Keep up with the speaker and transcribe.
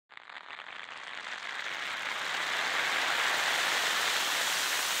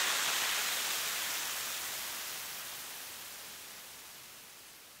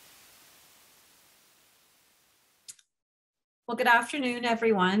Well, good afternoon,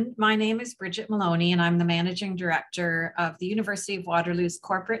 everyone. My name is Bridget Maloney, and I'm the Managing Director of the University of Waterloo's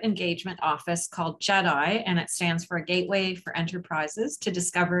Corporate Engagement Office called GEDI, and it stands for Gateway for Enterprises to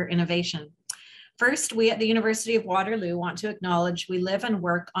Discover Innovation. First, we at the University of Waterloo want to acknowledge we live and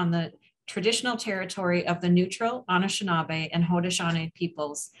work on the traditional territory of the neutral Anishinaabe and Haudenosaunee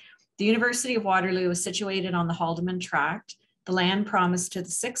peoples. The University of Waterloo is situated on the Haldeman Tract, the land promised to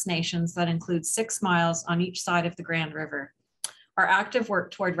the Six Nations that includes 6 miles on each side of the Grand River. Our active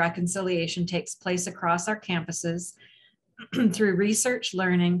work toward reconciliation takes place across our campuses through research,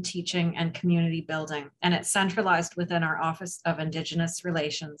 learning, teaching, and community building, and it's centralized within our Office of Indigenous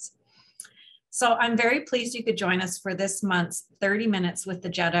Relations. So I'm very pleased you could join us for this month's 30 Minutes with the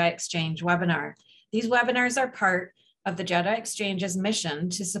GEDI Exchange webinar. These webinars are part of the GEDI Exchange's mission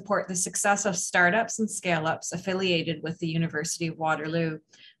to support the success of startups and scale-ups affiliated with the University of Waterloo,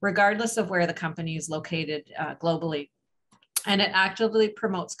 regardless of where the company is located globally. And it actively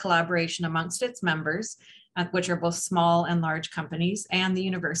promotes collaboration amongst its members, which are both small and large companies, and the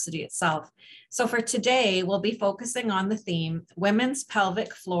university itself. So for today, we'll be focusing on the theme, Women's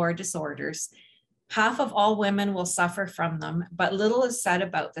Pelvic Floor Disorders. Half of all women will suffer from them, but little is said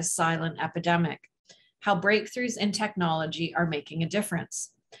about this silent epidemic, how breakthroughs in technology are making a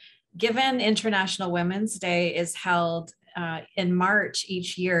difference. Given International Women's Day is held in March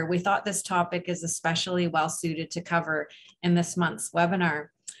each year, we thought this topic is especially well suited to cover in this month's webinar.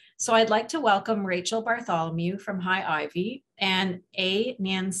 So I'd like to welcome Rachel Bartholomew from Hyivy and A.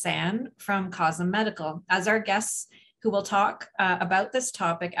 Nyan San from Cosm Medical as our guests who will talk about this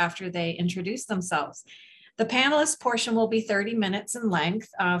topic after they introduce themselves. The panelist portion will be 30 minutes in length,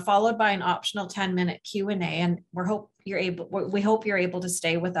 followed by an optional 10-minute Q&A, and we hope you're able to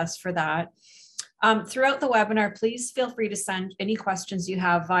stay with us for that. Throughout the webinar, please feel free to send any questions you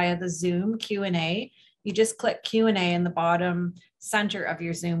have via the Zoom Q&A. You just click Q&A in the bottom center of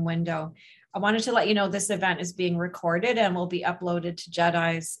your Zoom window. I wanted to let you know this event is being recorded and will be uploaded to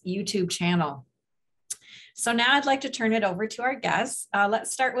GEDI's YouTube channel. So now I'd like to turn it over to our guests.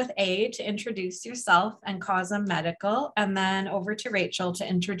 Let's start with A to introduce yourself and Cosm Medical, and then over to Rachel to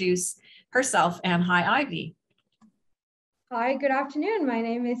introduce herself and Hyivy. Hi, good afternoon. My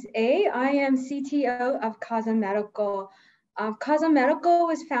name is A. I am CTO of Cosm Medical. Cosm Medical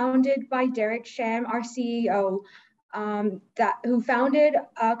was founded by Derek Sham, our CEO, who founded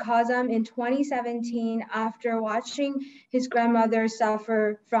Cosm in 2017 after watching his grandmother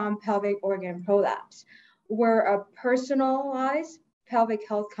suffer from pelvic organ prolapse. We're a personalized pelvic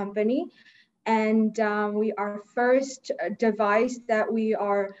health company, and our first device that we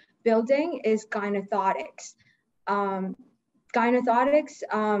are building is gynothotics. Gynothotics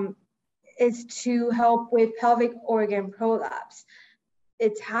is to help with pelvic organ prolapse.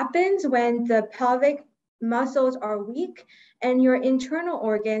 It happens when the pelvic muscles are weak and your internal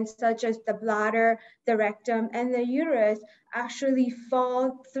organs, such as the bladder, the rectum, and the uterus, actually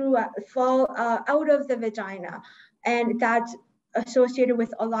fall out of the vagina. And that's associated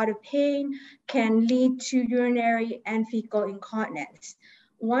with a lot of pain, can lead to urinary and fecal incontinence.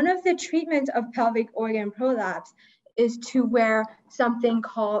 One of the treatments of pelvic organ prolapse is to wear something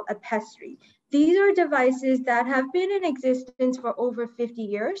called a pessary. These are devices that have been in existence for over 50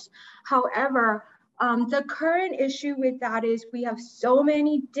 years. However, the current issue with that is we have so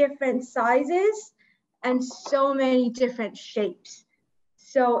many different sizes and so many different shapes.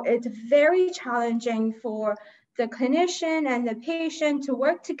 So it's very challenging for the clinician and the patient to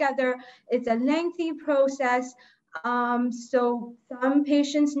work together. It's a lengthy process. So some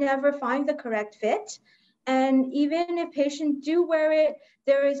patients never find the correct fit. And even if patients do wear it,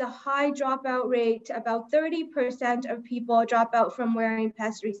 there is a high dropout rate. About 30% of people drop out from wearing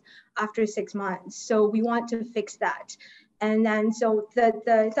pessaries after 6 months. So we want to fix that. And then so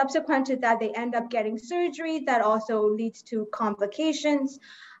the subsequent to that, they end up getting surgery that also leads to complications.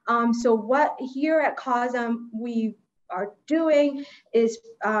 So what here at Cosm we are doing is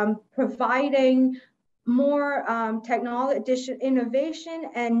providing more technology, innovation,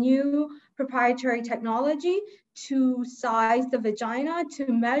 and new proprietary technology to size the vagina, to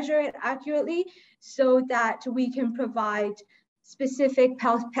measure it accurately, so that we can provide specific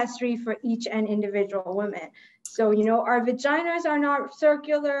pessary for each and individual woman. So, you know, our vaginas are not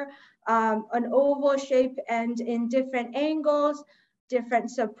circular, an oval shape and in different angles, different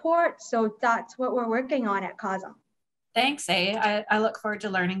support. So that's what we're working on at Cosm. Thanks, A. I look forward to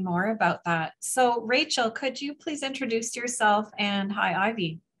learning more about that. So Rachel, could you please introduce yourself and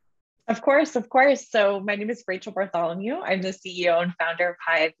Hyivy? Of course, of course. So my name is Rachel Bartholomew. I'm the CEO and founder of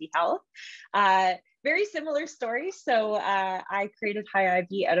Hyivy Health. very similar story. So I created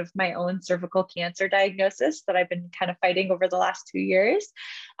Hyivy out of my own cervical cancer diagnosis that I've been kind of fighting over the last 2 years.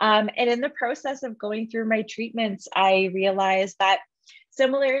 And in the process of going through my treatments, I realized that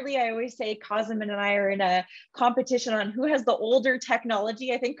similarly, I always say Cosm and I are in a competition on who has the older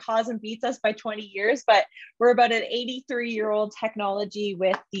technology. I think Cosm beats us by 20 years, but we're about an 83-year-old technology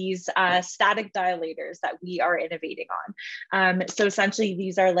with these static dilators that we are innovating on. So essentially,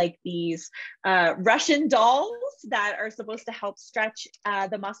 these are like these Russian dolls that are supposed to help stretch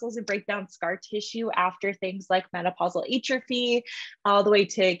the muscles and break down scar tissue after things like menopausal atrophy, all the way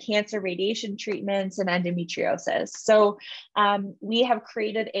to cancer radiation treatments and endometriosis. So we have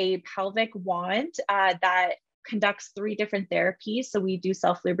created a pelvic wand that conducts 3 different therapies. So we do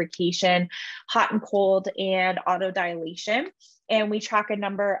self-lubrication, hot and cold, and autodilation. And we track a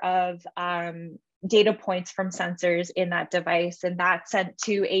number of data points from sensors in that device, and that's sent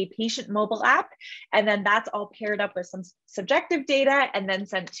to a patient mobile app. And then that's all paired up with some subjective data and then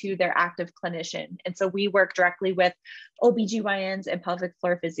sent to their active clinician. And so we work directly with OBGYNs and pelvic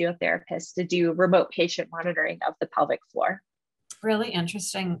floor physiotherapists to do remote patient monitoring of the pelvic floor. Really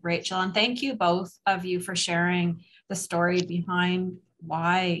interesting, Rachel. And thank you both of you for sharing the story behind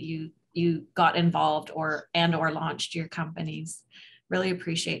why you got involved or launched your companies. Really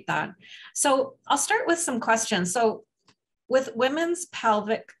appreciate that. So I'll start with some questions. So with women's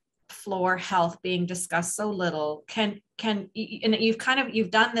pelvic floor health being discussed so little, and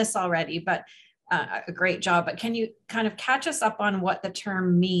you've done this already, but a great job, but can you kind of catch us up on what the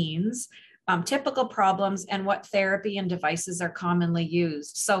term means? Typical problems and what therapy and devices are commonly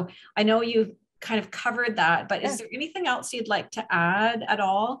used. So I know you've kind of covered that, but is there anything else you'd like to add at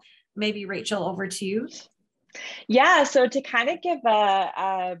all? Maybe Rachel, over to you. Yeah, so to kind of give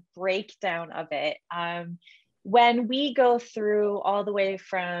a breakdown of it, when we go through all the way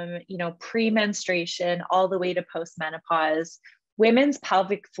from, pre-menstruation all the way to post-menopause, women's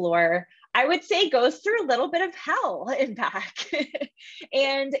pelvic floor, I would say, goes through a little bit of hell and back.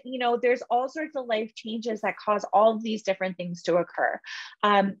 And, there's all sorts of life changes that cause all of these different things to occur.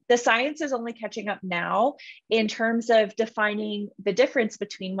 The science is only catching up now in terms of defining the difference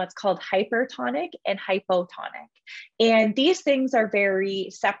between what's called hypertonic and hypotonic. And these things are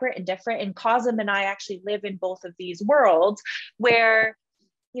very separate and different. And Cosm and I actually live in both of these worlds where,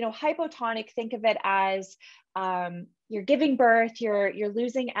 hypotonic, think of it as you're giving birth, you're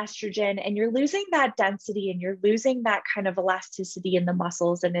losing estrogen, and you're losing that density, and you're losing that kind of elasticity in the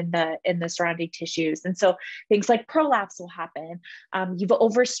muscles and in the surrounding tissues. And so things like prolapse will happen. You've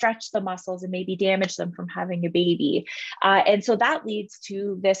overstretched the muscles and maybe damaged them from having a baby. And so that leads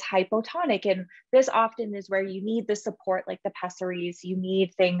to this hypotonic. And this often is where you need the support like the pessaries. You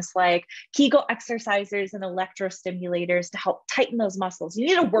need things like Kegel exercisers and electrostimulators to help tighten those muscles. You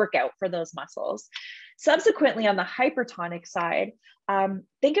need a workout for those muscles. Subsequently, on the hypertonic side,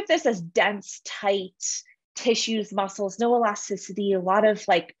 think of this as dense, tight tissues, muscles, no elasticity, a lot of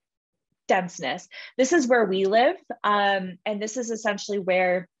like denseness. This is where we live. And this is essentially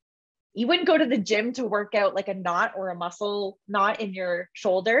where you wouldn't go to the gym to work out like a knot or a muscle knot in your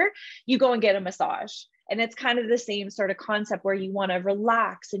shoulder. You go and get a massage. And it's kind of the same sort of concept where you want to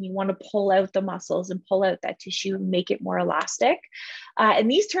relax and you want to pull out the muscles and pull out that tissue and make it more elastic. And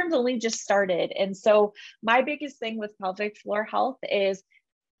these terms only just started. And so my biggest thing with pelvic floor health is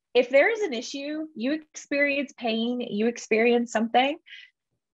if there is an issue, you experience pain, you experience something,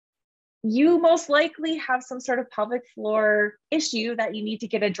 you most likely have some sort of pelvic floor issue that you need to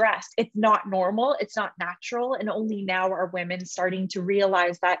get addressed. It's not normal, it's not natural. And only now are women starting to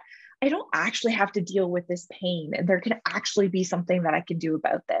realize that I don't actually have to deal with this pain, and there can actually be something that I can do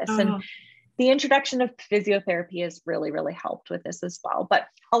about this. And the introduction of physiotherapy has really, really helped with this as well. But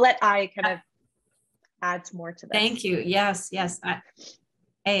I'll let I kind of add some more to this. Thank you. Yes.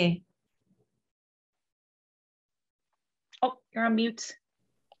 Hey. Oh, you're on mute.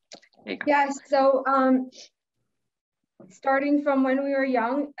 There you go. Yeah, so starting from when we were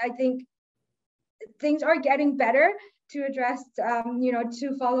young, I think things are getting better to address,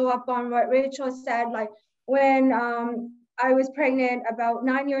 to follow up on what Rachel said, like when I was pregnant about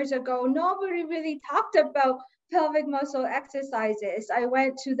 9 years ago, nobody really talked about pelvic muscle exercises. I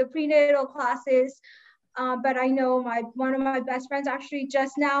went to the prenatal classes, but I know one of my best friends actually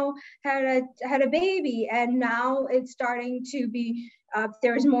just now had a baby, and now it's starting to be,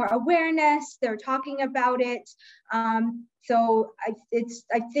 there's more awareness, they're talking about it. So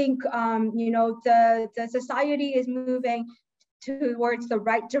I think the society is moving towards the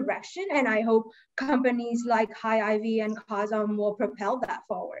right direction, and I hope companies like Hyivy and Cosm will propel that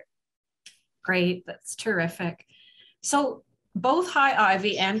forward. Great, that's terrific. So both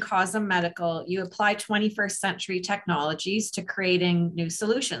Hyivy and Cosm Medical, you apply 21st century technologies to creating new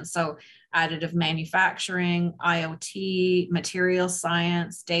solutions. So additive manufacturing, IoT, material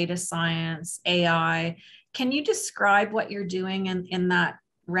science, data science, AI. Can you describe what you're doing in that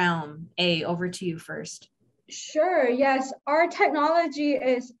realm? Over to you first. Sure, yes. Our technology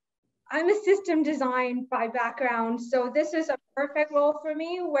is, I'm a system design by background, so this is a perfect role for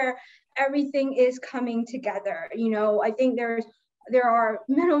me where everything is coming together. You know, I think there are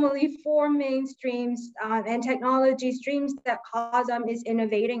minimally 4 main streams and technology streams that Cosm is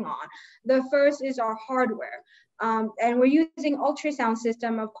innovating on. The first is our hardware. And we're using ultrasound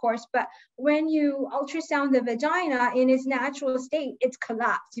system, of course, but when you ultrasound the vagina in its natural state, it's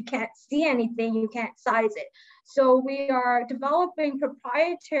collapsed. You can't see anything, you can't size it. So we are developing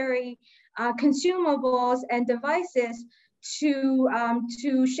proprietary consumables and devices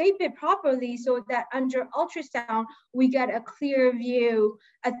to shape it properly so that under ultrasound, we get a clear view,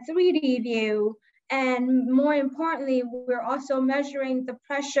 a 3D view. And more importantly, we're also measuring the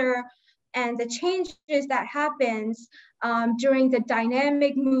pressure and the changes that happens during the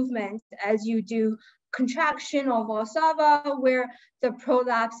dynamic movement as you do contraction or Valsalva, where the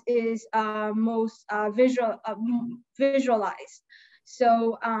prolapse is most visualized.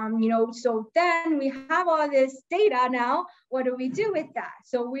 So, you know, so then we have all this data now. What do we do with that?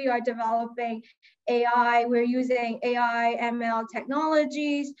 So we are developing AI. We're using AI, ML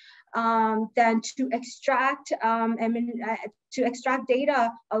technologies, then to extract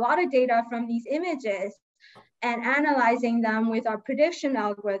data, a lot of data from these images, and analyzing them with our prediction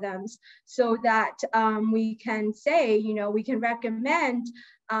algorithms so that we can say, you know, we can recommend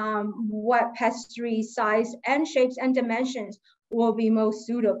what pessary size and shapes and dimensions will be most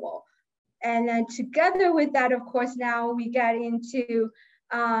suitable. And then together with that, of course, now we get into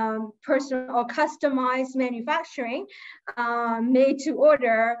personal or customized manufacturing, made to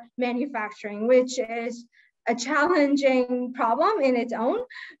order manufacturing, which is a challenging problem in its own,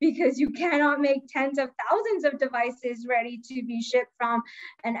 because you cannot make tens of thousands of devices ready to be shipped from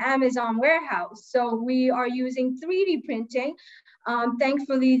an Amazon warehouse. So we are using 3D printing.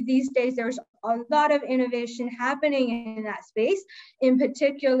 Thankfully, these days, there's a lot of innovation happening in that space. In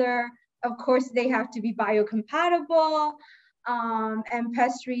particular, of course, they have to be biocompatible, and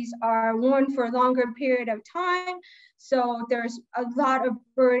pessaries are worn for a longer period of time. So there's a lot of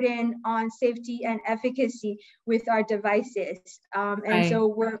burden on safety and efficacy with our devices. And so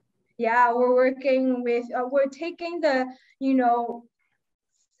we're working with, we're taking the, you know,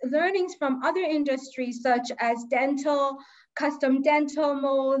 learnings from other industries such as dental, custom dental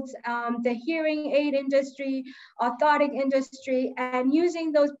molds, the hearing aid industry, orthotic industry, and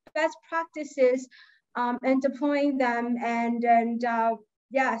using those best practices and deploying them. And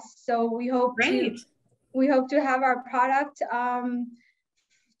yes, so we hope to have our product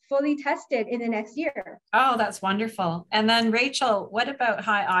fully tested in the next year. Oh, that's wonderful. And then Rachel, what about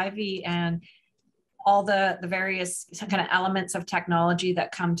Hyivy and all the various kind of elements of technology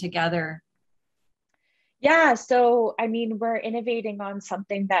that come together? Yeah, so I mean, we're innovating on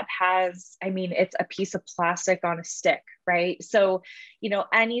something that has, I mean, it's a piece of plastic on a stick, right? So, you know,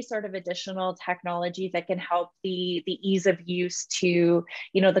 any sort of additional technology that can help the ease of use to,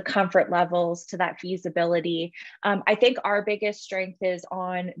 you know, the comfort levels, to that feasibility. I think our biggest strength is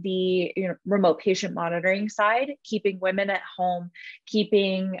on the, you know, remote patient monitoring side, keeping women at home,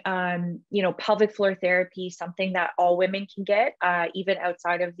 keeping, you know, pelvic floor therapy, something that all women can get, even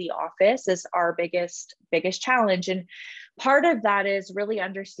outside of the office, is our biggest challenge. And part of that is really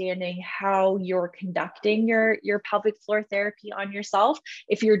understanding how you're conducting your pelvic floor therapy on yourself,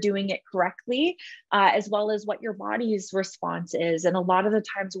 if you're doing it correctly, as well as what your body's response is. And a lot of the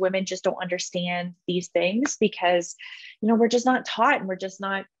times women just don't understand these things because, you know, we're just not taught, and we're just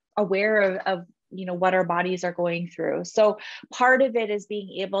not aware of you know, what our bodies are going through. So part of it is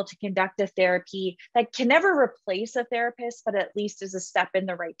being able to conduct a therapy that can never replace a therapist, but at least is a step in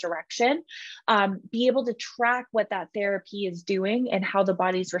the right direction. Be able to track what that therapy is doing and how the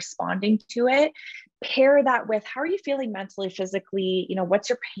body's responding to it. Pair that with how are you feeling mentally, physically, you know, what's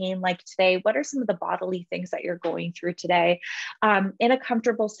your pain like today? What are some of the bodily things that you're going through today, in a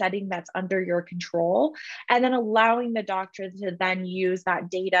comfortable setting that's under your control, and then allowing the doctor to then use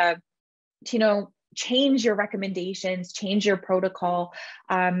that data to, you know, change your recommendations, change your protocol,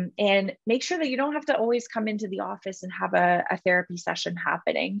 and make sure that you don't have to always come into the office and have a therapy session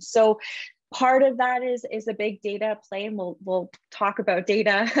happening. So part of that is a big data play, and we'll talk about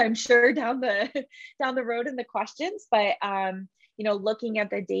data, I'm sure, down the road in the questions. But you know, looking at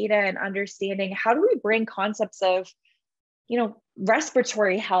the data and understanding how do we bring concepts of,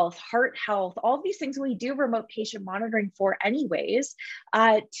 respiratory health, heart health, all these things we do remote patient monitoring for anyways,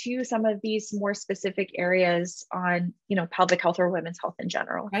 to some of these more specific areas on, pelvic health or women's health in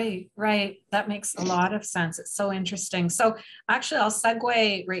general. Right. That makes a lot of sense. It's so interesting. So actually, I'll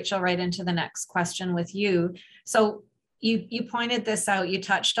segue, Rachel, right into the next question with you. So you pointed this out, you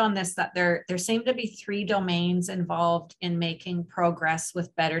touched on this, that there seem to be 3 domains involved in making progress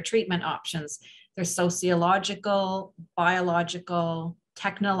with better treatment options. There's sociological, biological,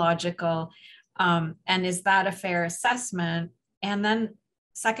 technological, and is that a fair assessment? And then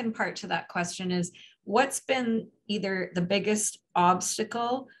second part to that question is, what's been either the biggest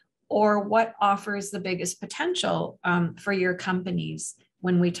obstacle or what offers the biggest potential for your companies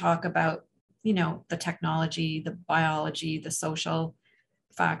when we talk about, the technology, the biology, the social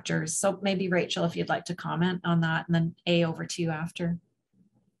factors? So maybe Rachel, if you'd like to comment on that, and then A, over to you after.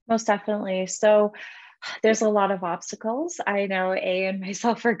 Most definitely. So there's a lot of obstacles. I know A and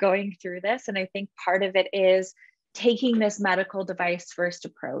myself are going through this, and I think part of it is taking this medical device first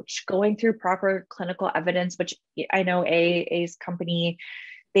approach, going through proper clinical evidence, which I know A's company,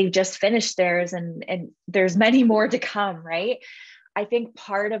 they've just finished theirs, and there's many more to come, right? I think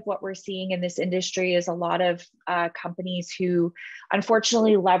part of what we're seeing in this industry is a lot of companies who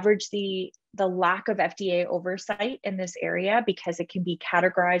unfortunately leverage the lack of FDA oversight in this area because it can be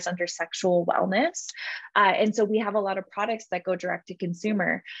categorized under sexual wellness. And so we have a lot of products that go direct to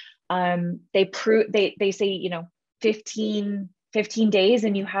consumer. They say, 15 days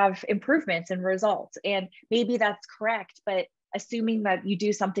and you have improvements and results. And maybe that's correct, but assuming that you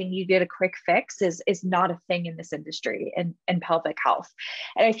do something, you get a quick fix is not a thing in this industry and pelvic health.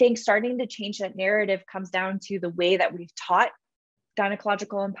 And I think starting to change that narrative comes down to the way that we've taught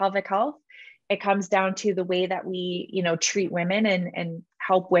gynecological and pelvic health. It comes down to the way that we, treat women and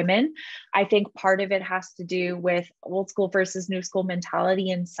help women. I think part of it has to do with old school versus new school mentality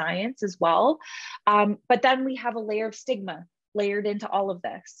in science as well. But then we have a layer of stigma layered into all of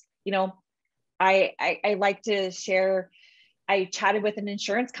this. I like to share, I chatted with an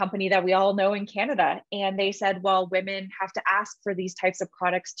insurance company that we all know in Canada, and they said, well, women have to ask for these types of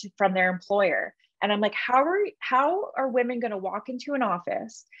products from their employer. And I'm like, how are women going to walk into an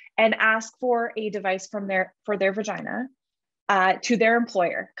office and ask for a device for their vagina to their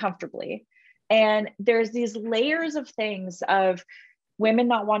employer comfortably? And there's these layers of things of women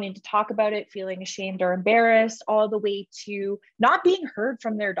not wanting to talk about it, feeling ashamed or embarrassed, all the way to not being heard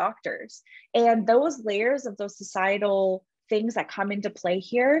from their doctors. And those layers of those societal things that come into play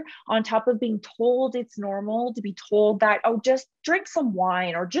here, on top of being told it's normal to be told that, oh, just drink some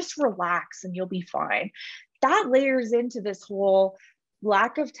wine or just relax and you'll be fine. That layers into this whole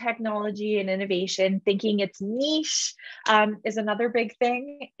lack of technology and innovation, thinking it's niche is another big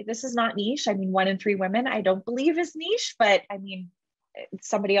thing. This is not niche. I mean, 1 in 3 women, I don't believe is niche, but I mean,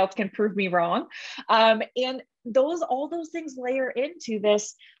 somebody else can prove me wrong. And all those things layer into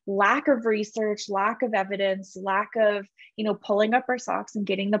this lack of research, lack of evidence, lack of, pulling up our socks and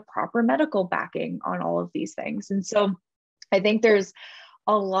getting the proper medical backing on all of these things. And so I think there's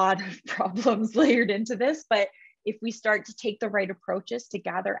a lot of problems layered into this, but if we start to take the right approaches to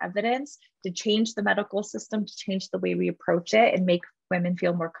gather evidence, to change the medical system, to change the way we approach it and make women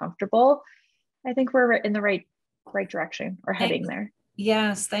feel more comfortable, I think we're in the right direction or heading there.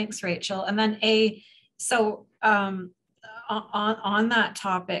 Yes, thanks, Rachel. And then so on that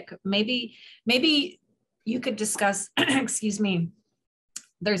topic, maybe you could discuss, excuse me,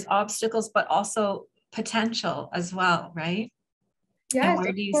 there's obstacles, but also potential as well, right? Yes. And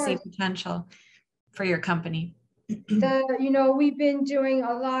where do you see potential for your company? We've been doing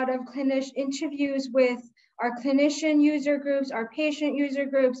a lot of clinician interviews with our clinician user groups, our patient user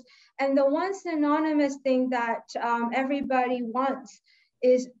groups, and the one synonymous thing that everybody wants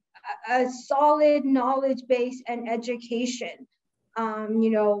is a solid knowledge base and education,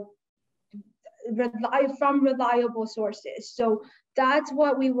 from reliable sources. So that's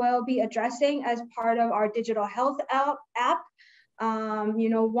what we will be addressing as part of our digital health app.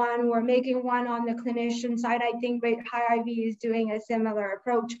 We're making one on the clinician side. I think Hyivy is doing a similar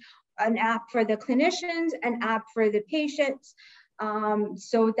approach, an app for the clinicians, an app for the patients,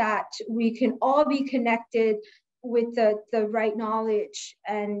 so that we can all be connected with the right knowledge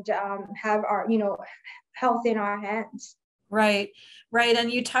and have our, health in our hands. Right.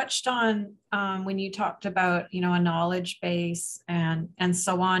 And you touched on when you talked about, a knowledge base and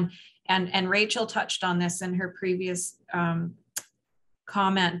so on. And Rachel touched on this in her previous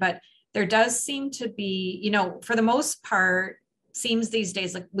comment, but there does seem to be, for the most part, seems these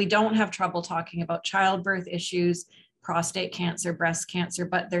days like we don't have trouble talking about childbirth issues, prostate cancer, breast cancer,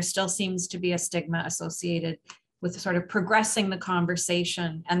 but there still seems to be a stigma associated sort of progressing the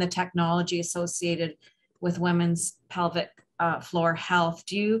conversation and the technology associated with women's pelvic floor health.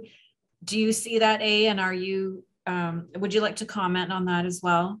 Do you see that, A? And are you, would you like to comment on that as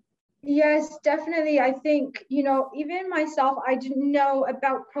well? Yes, definitely. I think, even myself, I didn't know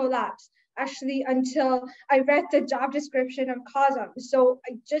about prolapse actually until I read the job description of Cosm. So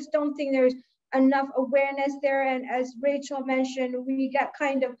I just don't think there's enough awareness there. And as Rachel mentioned, we get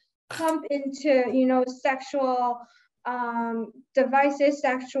kind of pumped into, sexual devices,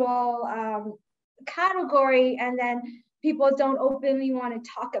 sexual category, and then people don't openly want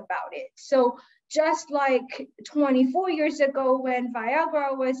to talk about it. So just like 24 years ago when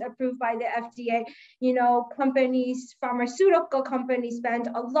Viagra was approved by the FDA, pharmaceutical companies spent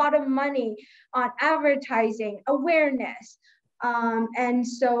a lot of money on advertising, awareness. And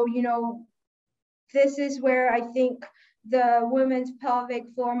so, this is where I think the women's pelvic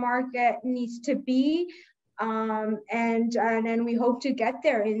floor market needs to be. And then we hope to get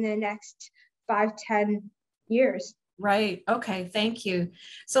there in the next 5-10 years. Right. Okay. Thank you.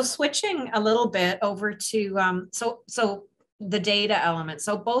 So switching a little bit over to, so the data element.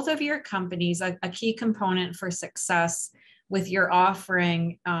 So both of your companies, a key component for success with your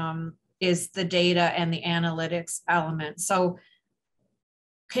offering is the data and the analytics element. So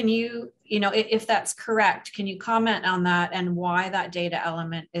can you, if that's correct, can you comment on that and why that data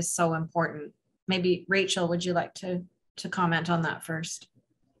element is so important? Maybe Rachel, would you like to comment on that first?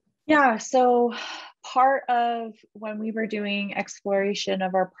 Yeah, so part of when we were doing exploration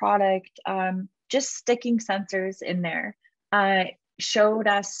of our product, just sticking sensors in there showed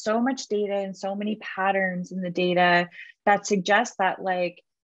us so much data and so many patterns in the data that suggest that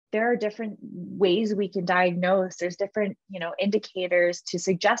there are different ways we can diagnose. There's different, indicators to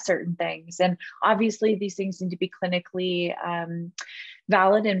suggest certain things. And obviously these things need to be clinically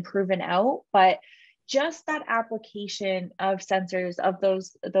valid and proven out, but just that application of sensors, of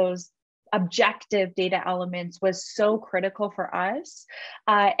those objective data elements was so critical for us.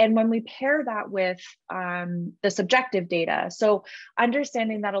 And when we pair that with the subjective data, so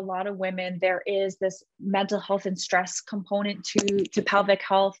understanding that a lot of women, there is this mental health and stress component to pelvic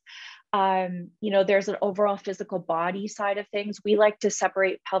health. There's an overall physical body side of things. We like to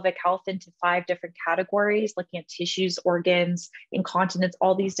separate pelvic health into 5 different categories, looking at tissues, organs, incontinence,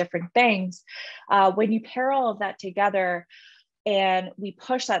 all these different things. When you pair all of that together, and we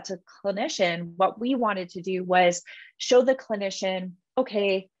push that to clinician, what we wanted to do was show the clinician,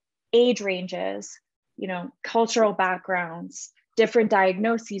 okay, age ranges, cultural backgrounds, different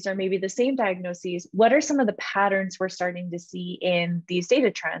diagnoses, or maybe the same diagnoses. What are some of the patterns we're starting to see in these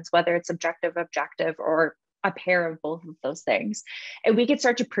data trends, whether it's objective, or a pair of both of those things? And we could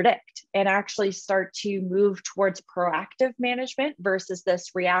start to predict and actually start to move towards proactive management versus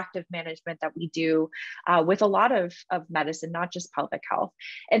this reactive management that we do with a lot of medicine, not just pelvic health.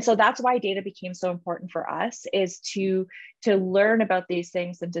 And so that's why data became so important for us, is to learn about these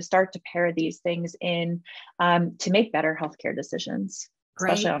things and to start to pair these things in to make better healthcare decisions,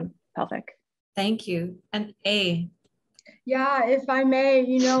 especially on pelvic. Thank you. And A. Yeah, if I may,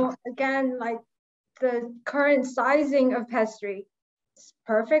 again, the current sizing of pessary, it's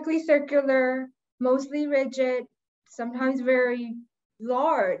perfectly circular, mostly rigid, sometimes very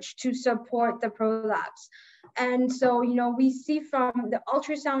large to support the prolapse. And so, we see from the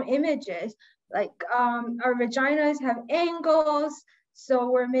ultrasound images, our vaginas have angles. So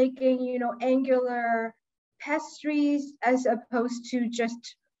we're making, angular pessaries as opposed to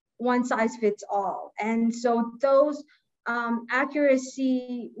just one size fits all. And so those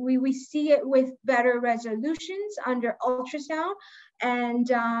accuracy, we see it with better resolutions under ultrasound,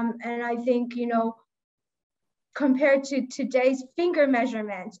 and I think compared to today's finger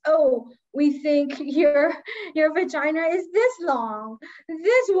measurements, we think your vagina is this long,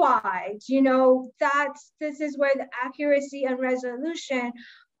 this wide. This is where the accuracy and resolution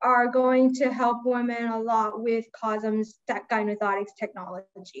are going to help women a lot with Cosm's gynothotics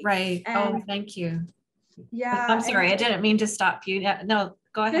technology. Right. And thank you. Yeah, I'm sorry, I didn't mean to stop you. Yeah, no,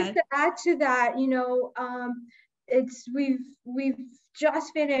 go ahead. Just to add to that, we've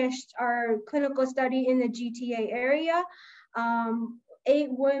just finished our clinical study in the GTA area. 8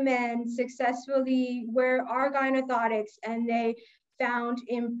 women successfully wear our gynothotics, and they found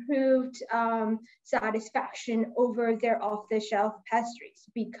improved satisfaction over their off-the-shelf pessaries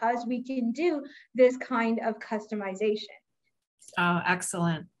because we can do this kind of customization. Oh,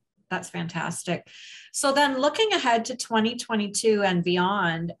 excellent. That's fantastic. So then looking ahead to 2022 and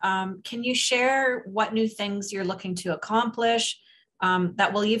beyond, can you share what new things you're looking to accomplish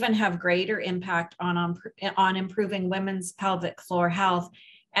that will even have greater impact on improving women's pelvic floor health?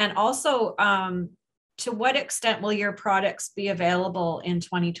 And also to what extent will your products be available in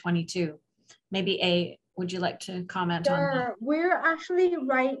 2022? Maybe would you like to comment on that? We're actually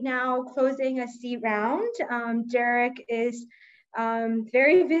right now closing a seed round. Derek is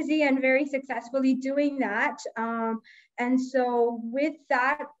very busy and very successfully doing that. And so with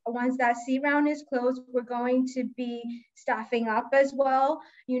that, once that seed round is closed, we're going to be staffing up as well.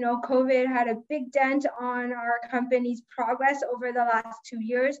 You know, COVID had a big dent on our company's progress over the last 2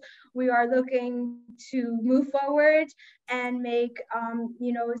 years. We are looking to move forward and make,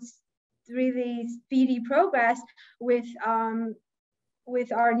 you know, really speedy progress with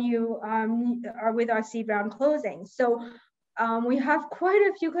our new with our seed round closing. So we have quite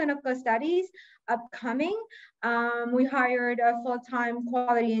a few clinical studies upcoming. We hired a full-time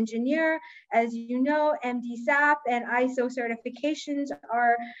quality engineer. As you know, MD SAP and ISO certifications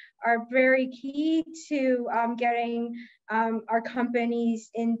are very key to getting our companies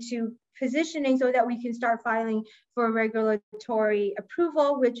into positioning so that we can start filing for regulatory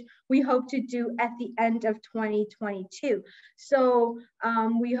approval, which we hope to do at the end of 2022. So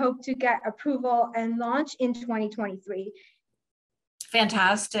we hope to get approval and launch in 2023.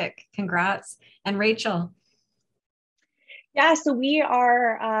 Fantastic. Congrats. And Rachel? Yeah, so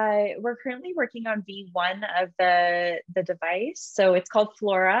we're currently working on V1 of the device. So it's called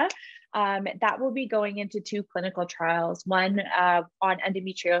Flora. That will be going into 2 clinical trials, one on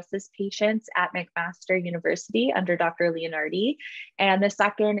endometriosis patients at McMaster University under Dr. Leonardi, and the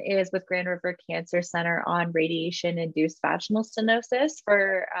second is with Grand River Cancer Center on radiation-induced vaginal stenosis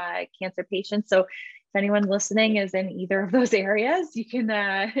for cancer patients. So if anyone listening is in either of those areas, you can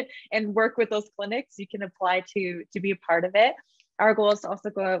and work with those clinics, you can apply to be a part of it. Our goal is to also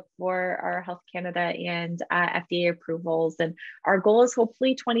go out for our Health Canada and FDA approvals. And our goal is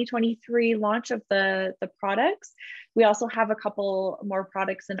hopefully 2023 launch of the products. We also have a couple more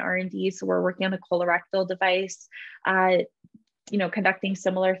products in R&D. So we're working on a colorectal device, you know, conducting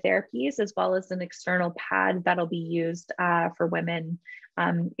similar therapies, as well as an external pad that'll be used for women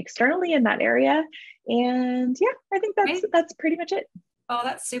externally in that area. And yeah, I think that's pretty much it. Oh,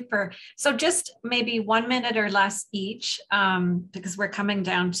 that's super. So just maybe 1 minute or less each, because we're coming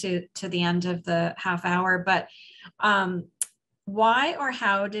down to the end of the half hour, but why or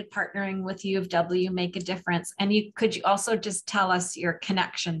how did partnering with U of W make a difference? And could you also just tell us your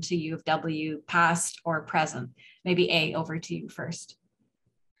connection to U of W, past or present? Maybe over to you first.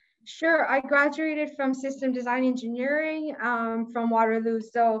 Sure. I graduated from system design engineering from Waterloo.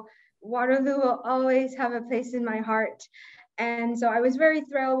 So Waterloo will always have a place in my heart. And so I was very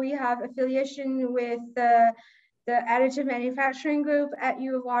thrilled. We have affiliation with the additive manufacturing group at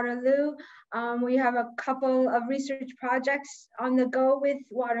U of Waterloo. We have a couple of research projects on the go with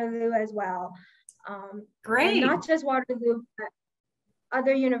Waterloo as well. Great. And not just Waterloo, but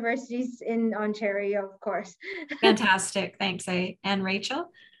other universities in Ontario, of course. Fantastic. Thanks, And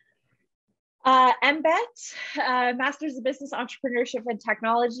Rachel? MBET, Masters of Business Entrepreneurship and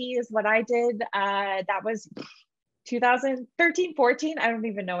Technology is what I did. That was 2013, 14, I don't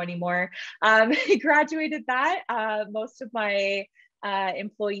even know anymore. I graduated that. Most of my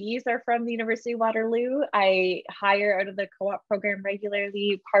employees are from the University of Waterloo. I hire out of the co-op program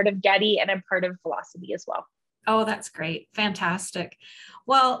regularly, part of GEDI, and I'm part of Velocity as well. Oh, that's great. Fantastic.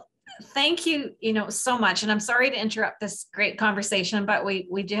 Well, thank you, so much. And I'm sorry to interrupt this great conversation, but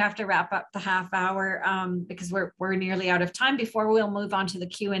we do have to wrap up the half hour because we're nearly out of time before we'll move on to the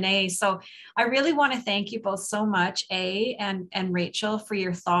Q&A. So I really want to thank you both so much, and Rachel, for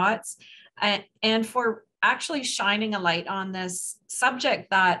your thoughts and for actually shining a light on this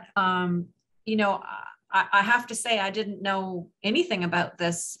subject that, I have to say, I didn't know anything about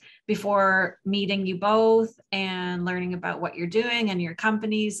this before meeting you both and learning about what you're doing and your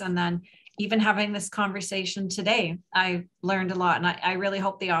companies. And then even having this conversation today, I learned a lot, and I really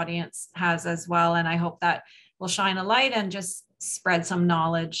hope the audience has as well. And I hope that will shine a light and just spread some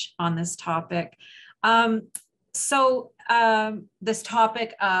knowledge on this topic. This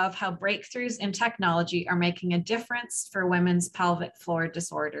topic of how breakthroughs in technology are making a difference for women's pelvic floor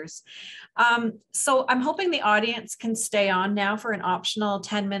disorders. So I'm hoping the audience can stay on now for an optional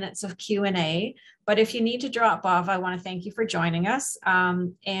 10 minutes of Q&A, but if you need to drop off, I want to thank you for joining us.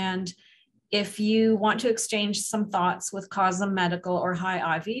 And if you want to exchange some thoughts with Cosm Medical or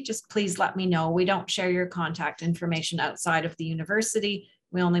Hyivy, just please let me know. We don't share your contact information outside of the university.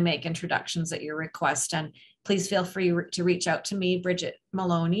 We only make introductions at your request. And please feel free to reach out to me, Bridget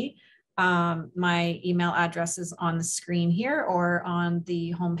Maloney. My email address is on the screen here or on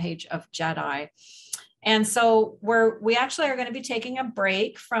the homepage of GEDI. And so we actually are going to be taking a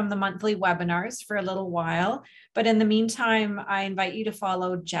break from the monthly webinars for a little while. But in the meantime, I invite you to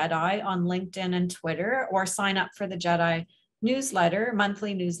follow GEDI on LinkedIn and Twitter, or sign up for the GEDI newsletter,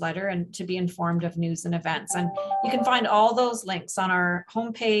 monthly newsletter, and to be informed of news and events. And you can find all those links on our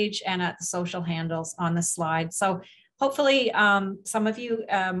homepage and at the social handles on the slide. So hopefully some of you,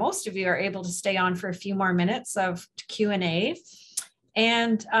 most of you are able to stay on for a few more minutes of Q&A.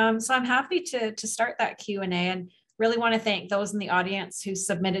 And so I'm happy to start that Q&A, and really want to thank those in the audience who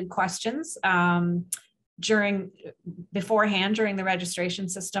submitted questions beforehand during the registration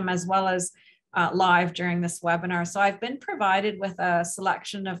system, as well as live during this webinar. So I've been provided with a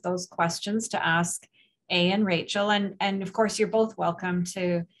selection of those questions to ask A and Rachel, and of course you're both welcome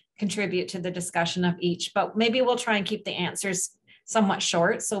to contribute to the discussion of each, but maybe we'll try and keep the answers somewhat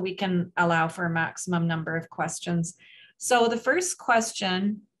short so we can allow for a maximum number of questions. So the first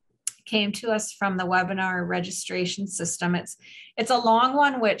question came to us from the webinar registration system. It's a long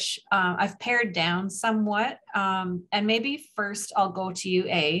one, which I've pared down somewhat. And maybe first I'll go to you,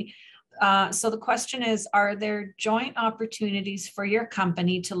 A. So the question is, are there joint opportunities for your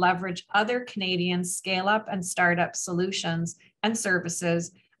company to leverage other Canadian scale-up and startup solutions and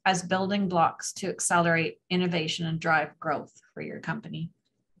services as building blocks to accelerate innovation and drive growth for your company?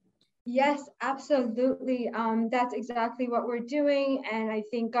 Yes, absolutely. That's exactly what we're doing. And I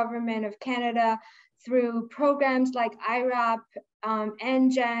think Government of Canada, through programs like IRAP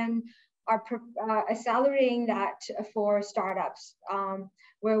and GEN, are accelerating that for startups,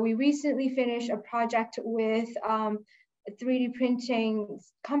 where we recently finished a project with a 3D printing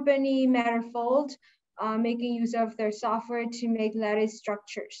company, Matterfold, making use of their software to make lattice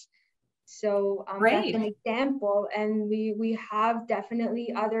structures. So that's an example, and we have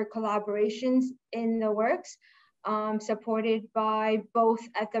definitely other collaborations in the works, supported by both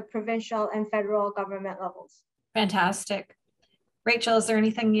at the provincial and federal government levels. Fantastic. Rachel, is there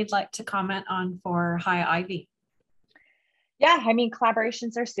anything you'd like to comment on for Hyivy? Yeah, I mean,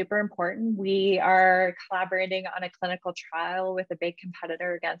 collaborations are super important. We are collaborating on a clinical trial with a big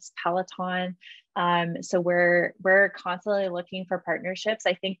competitor against Peloton. So we're constantly looking for partnerships.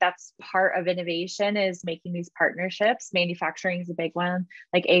 I think that's part of innovation, is making these partnerships. Manufacturing is a big one,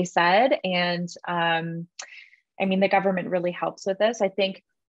 like A said. And I mean, the government really helps with this. I think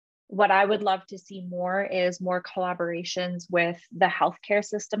what I would love to see more is more collaborations with the healthcare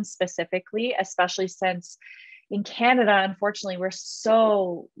system specifically, especially since in Canada, unfortunately, we're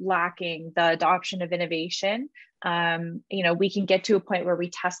so lacking the adoption of innovation. You know, we can get to a point where we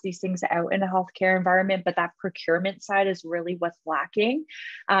test these things out in a healthcare environment, but that procurement side is really what's lacking.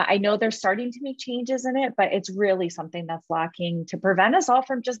 I know they're starting to make changes in it, but it's really something that's lacking to prevent us all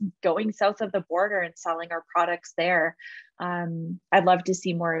from just going south of the border and selling our products there. I'd love to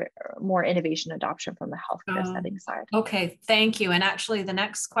see more innovation adoption from the healthcare setting side. Okay, thank you. And actually, the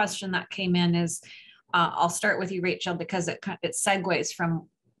next question that came in is, I'll start with you, Rachel, because it segues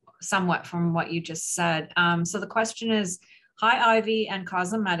somewhat from what you just said. So the question is, Hyivy and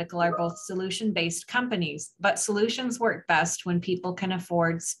Cosm Medical are both solution-based companies, but solutions work best when people can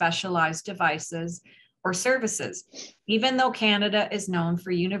afford specialized devices or services. Even though Canada is known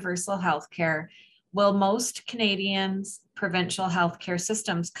for universal healthcare, will most Canadians' provincial healthcare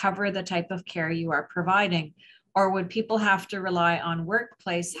systems cover the type of care you are providing? Or would people have to rely on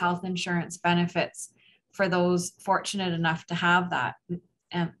workplace health insurance benefits for those fortunate enough to have that?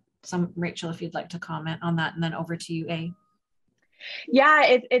 And Rachel, if you'd like to comment on that, and then over to you, A. Yeah,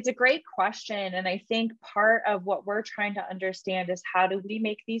 it's a great question. And I think part of what we're trying to understand is, how do we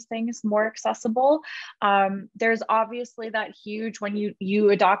make these things more accessible? There's obviously that huge, when you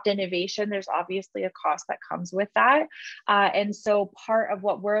adopt innovation, there's obviously a cost that comes with that. And so part of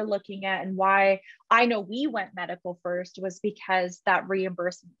what we're looking at, and why I know we went medical first, was because that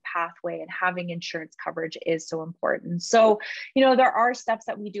reimbursement pathway and having insurance coverage is so important. So, you know, there are steps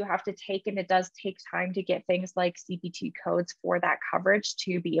that we do have to take, and it does take time to get things like CPT codes for that coverage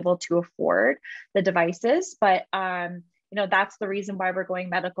to be able to afford the devices. But, you know, that's the reason why we're going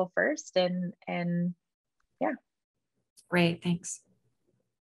medical first. And yeah. Great, thanks.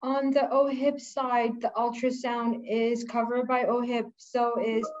 On the OHIP side, the ultrasound is covered by OHIP, so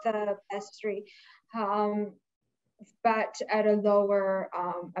is the pessary, but at a lower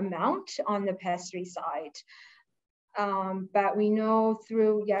amount on the pessary side. But we know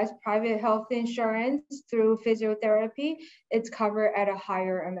through, yes, private health insurance, through physiotherapy, it's covered at a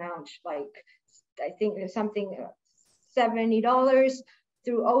higher amount. Like, I think there's something $70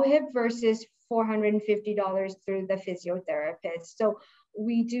 through OHIP versus $450 through the physiotherapist. So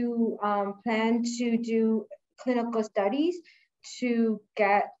we do plan to do clinical studies to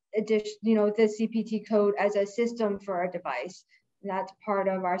get the CPT code as a system for our device. And that's part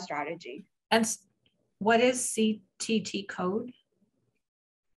of our strategy. And what is CTT code?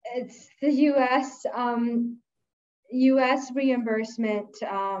 It's the US reimbursement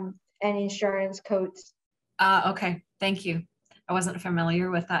and insurance codes. Okay, thank you. I wasn't familiar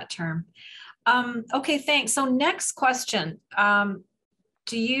with that term. Okay, thanks. So next question.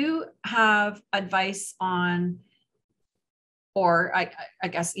 Do you have advice on, or I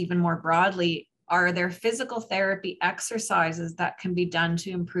guess even more broadly, are there physical therapy exercises that can be done to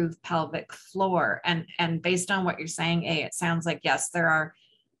improve pelvic floor? And based on what you're saying, it sounds like, yes, there are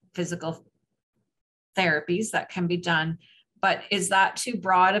physical therapies that can be done, but is that too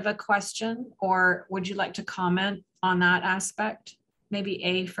broad of a question, or would you like to comment on that aspect? Maybe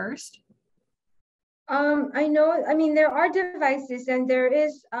A first. I mean, there are devices and there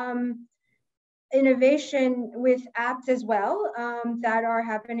is innovation with apps as well that are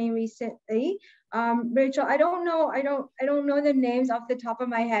happening recently. Rachel, I don't know the names off the top of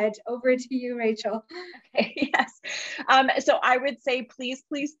my head. Over to you, Rachel. Okay, yes. So I would say, please,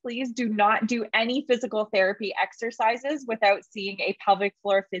 please, please do not do any physical therapy exercises without seeing a pelvic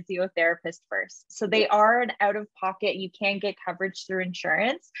floor physiotherapist first. So they are an out of pocket. You can get coverage through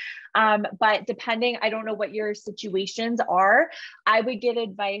insurance. But depending, I don't know what your situations are, I would get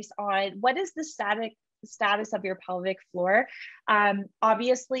advice on what is the status of your pelvic floor.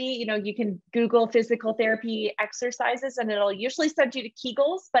 Obviously, you can Google physical therapy exercises and it'll usually send you to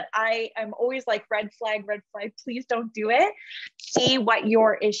Kegels, but I am always like, red flag, please don't do it. See what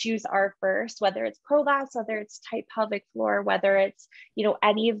your issues are first, whether it's prolapse, whether it's tight pelvic floor, whether it's,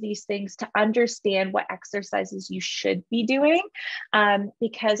 any of these things, to understand what exercises you should be doing.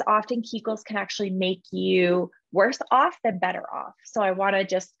 Because often Kegels can actually make you worse off than better off. So I want to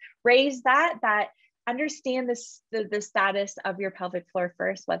just raise that understand the status of your pelvic floor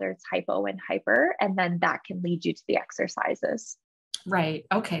first, whether it's hypo and hyper, and then that can lead you to the exercises. Right.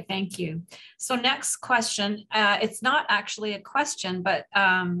 Okay. Thank you. So next question. It's not actually a question, but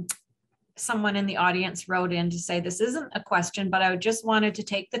someone in the audience wrote in to say this isn't a question, but I just wanted to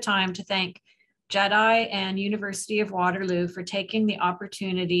take the time to thank GEDI and University of Waterloo for taking the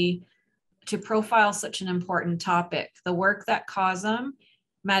opportunity to profile such an important topic. The work that Cosm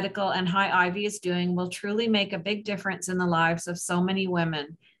Medical and Hyivy is doing will truly make a big difference in the lives of so many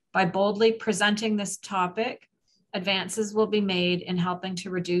women. By boldly presenting this topic, advances will be made in helping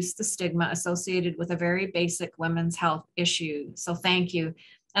to reduce the stigma associated with a very basic women's health issue. So thank you.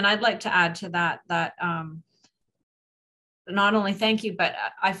 And I'd like to add to that not only thank you, but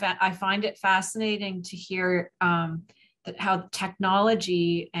I find it fascinating to hear how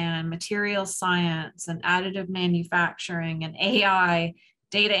technology and material science and additive manufacturing and AI,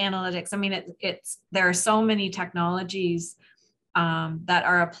 data analytics. I mean, there are so many technologies that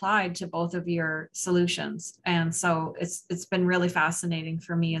are applied to both of your solutions. And so it's been really fascinating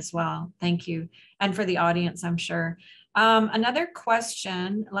for me as well. Thank you. And for the audience, I'm sure. Another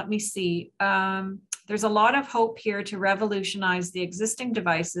question, let me see. There's a lot of hope here to revolutionize the existing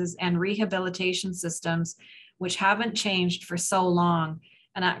devices and rehabilitation systems, which haven't changed for so long.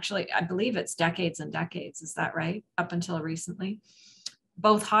 And actually, I believe it's decades and decades. Is that right? Up until recently.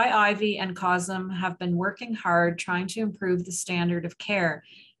 Both Hyivy and Cosm have been working hard trying to improve the standard of care.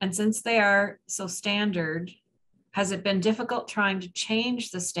 And since they are so standard, has it been difficult trying to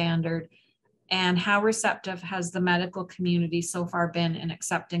change the standard? And how receptive has the medical community so far been in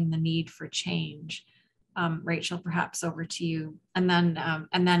accepting the need for change? Rachel, perhaps over to you. And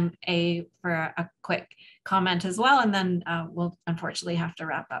then A for a quick comment as well. And then we'll unfortunately have to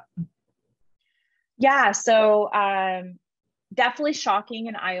wrap up. Yeah, so definitely shocking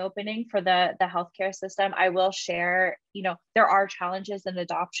and eye-opening for the healthcare system. I will share, there are challenges in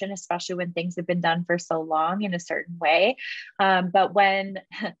adoption, especially when things have been done for so long in a certain way. But when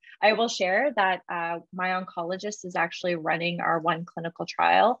I will share that my oncologist is actually running our one clinical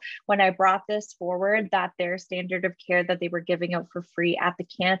trial. When I brought this forward, that their standard of care that they were giving out for free at the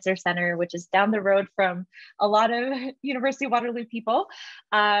cancer center, which is down the road from a lot of University of Waterloo people,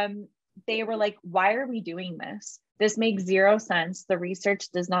 they were like, why are we doing this? This makes zero sense. The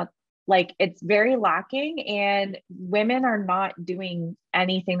research does not, it's very lacking, and women are not doing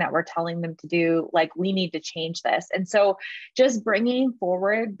anything that we're telling them to do. We need to change this. And so just bringing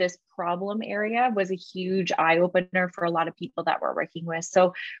forward this problem area was a huge eye opener for a lot of people that we're working with.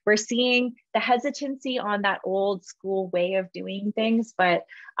 So we're seeing the hesitancy on that old school way of doing things, but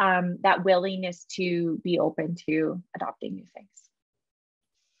that willingness to be open to adopting new things.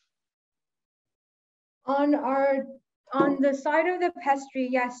 On the side of the pastry,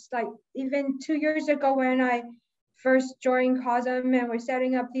 yes, even 2 years ago when I first joined Cosm and we're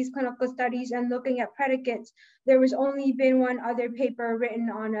setting up these clinical studies and looking at predicates, there was only been one other paper written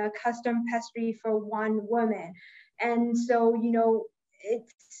on a custom pessary for one woman. And so, you know,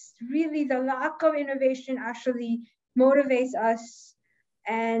 it's really the lack of innovation actually motivates us.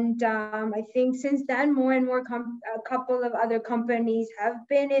 And I think since then, more and more a couple of other companies have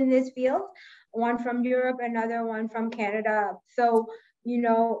been in this field, one from Europe, another one from Canada. So, you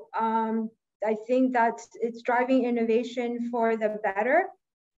know, I think that it's driving innovation for the better.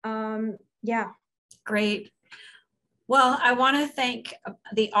 Yeah. Great. Well, I want to thank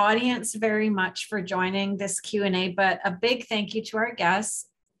the audience very much for joining this Q&A, but a big thank you to our guests,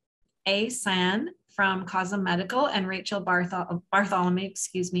 A. San from Cosm Medical and Rachel Bartholomew,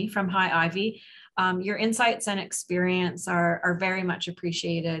 from Hyivy. Your insights and experience are very much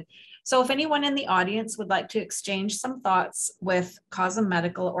appreciated. So if anyone in the audience would like to exchange some thoughts with Cosm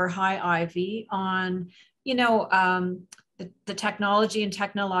Medical or Hyivy on, you know, the technology and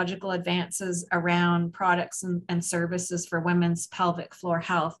technological advances around products and services for women's pelvic floor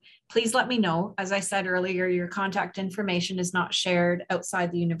health, please let me know. As I said earlier, your contact information is not shared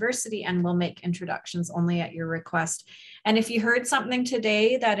outside the university and we'll make introductions only at your request. And if you heard something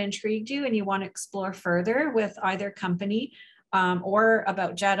today that intrigued you and you want to explore further with either company or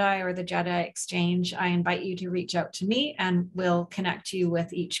about GEDI or the GEDI Exchange, I invite you to reach out to me and we'll connect you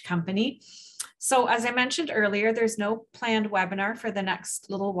with each company. So as I mentioned earlier, there's no planned webinar for the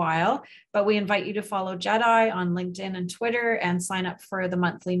next little while, but we invite you to follow GEDI on LinkedIn and Twitter and sign up for the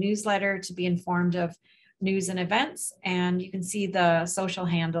monthly newsletter to be informed of news and events. And you can see the social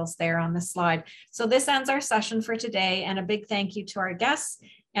handles there on the slide. So this ends our session for today, and a big thank you to our guests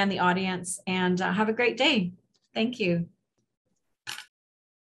and the audience, and have a great day. Thank you.